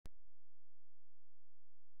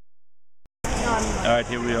Alright,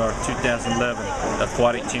 here we are, 2011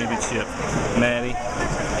 Aquatic Championship. Maddie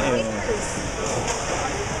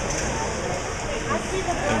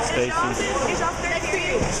and Stacy.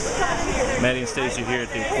 Maddie and Stacy here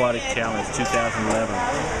at the Aquatic Challenge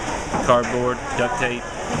 2011. Cardboard, duct tape,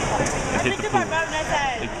 and hit the pool.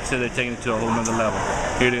 They said they're taking it to a whole nother level.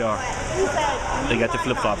 Here they are. They got their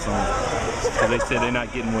flip-flops on. So they said they're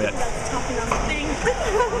not getting wet.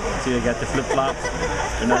 See, they got the flip-flops.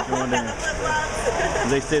 They're not going there.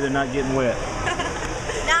 They say they're not getting wet.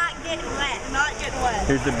 Not getting wet. Not getting wet.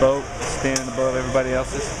 Here's the boat standing above everybody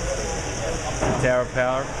else's. The Tower of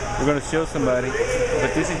Power. We're going to show somebody,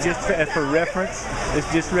 but this is just for reference.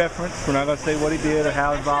 It's just reference. We're not going to say what he did or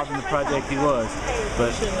how involved in the project he was,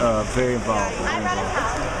 but very involved. Very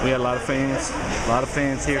involved. We had a lot of fans. A lot of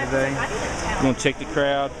fans here today. We're going to check the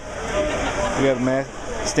crowd. We got a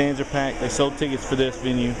stands are packed. They sold tickets for this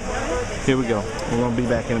venue. Here we go. We're going to be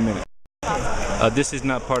back in a minute. This is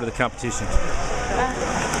not part of the competition.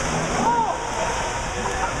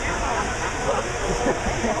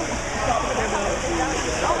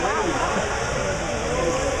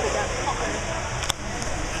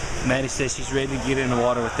 Maddie says she's ready to get in the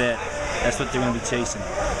water with that. That's what they're going to be chasing.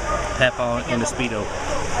 Papa in the Speedo.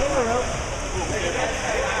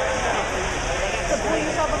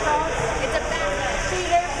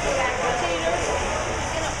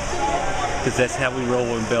 Because that's how we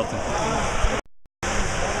roll in Belton.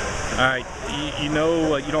 Alright, you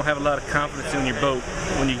know you don't have a lot of confidence in your boat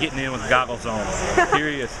when you're getting in with goggles on. Here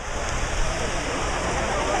he is.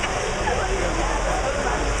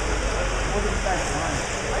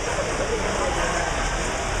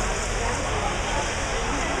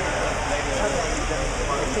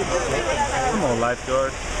 Come on,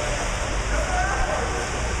 lifeguard.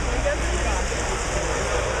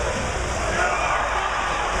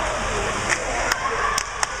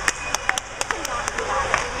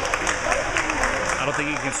 I don't think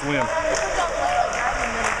he can swim.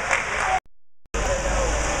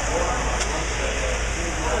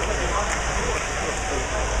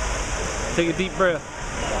 Take a deep breath.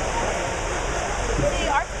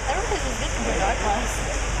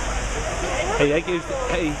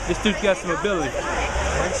 Hey, this dude's got some ability.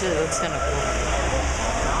 Looks kind of cool.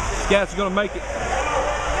 This guy's gonna make it.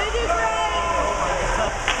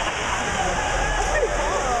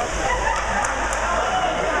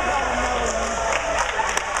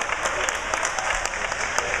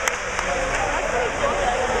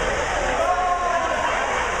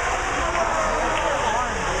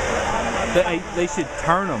 They should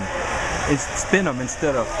turn them and spin them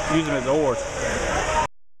instead of use them as oars.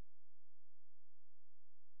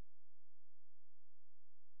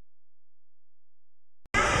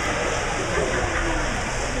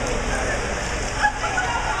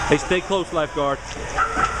 Hey, stay close, lifeguard.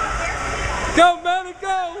 Go, man,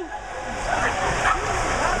 go!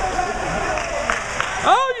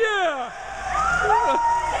 Oh, yeah!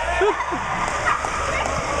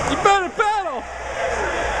 You better paddle!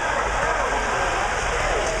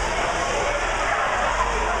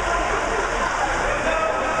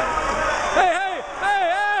 Hey, hey, hey,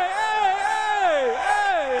 hey, hey, hey, hey!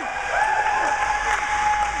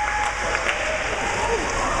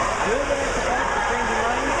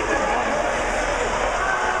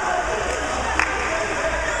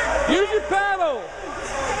 Use your paddle!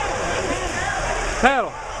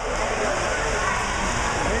 Paddle.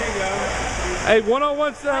 There you go. Hey, one on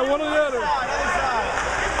one side, one on the other. Other side.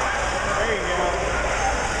 There you go.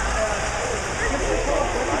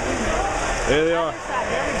 There they are.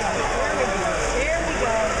 There we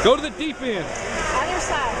go. Go to the deep end. Other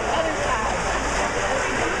side. Other side.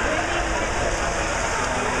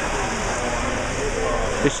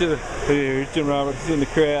 They should have. Here's Jim Roberts in the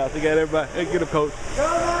crowd. They got everybody. Hey, get a coach.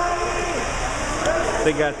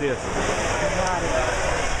 They got this.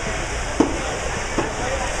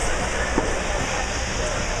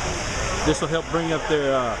 This will help bring up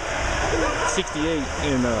their 68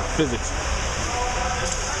 in physics.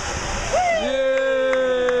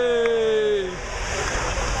 Yay!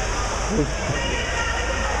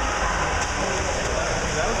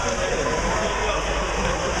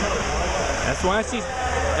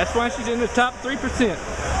 That's why she's in the top 3%.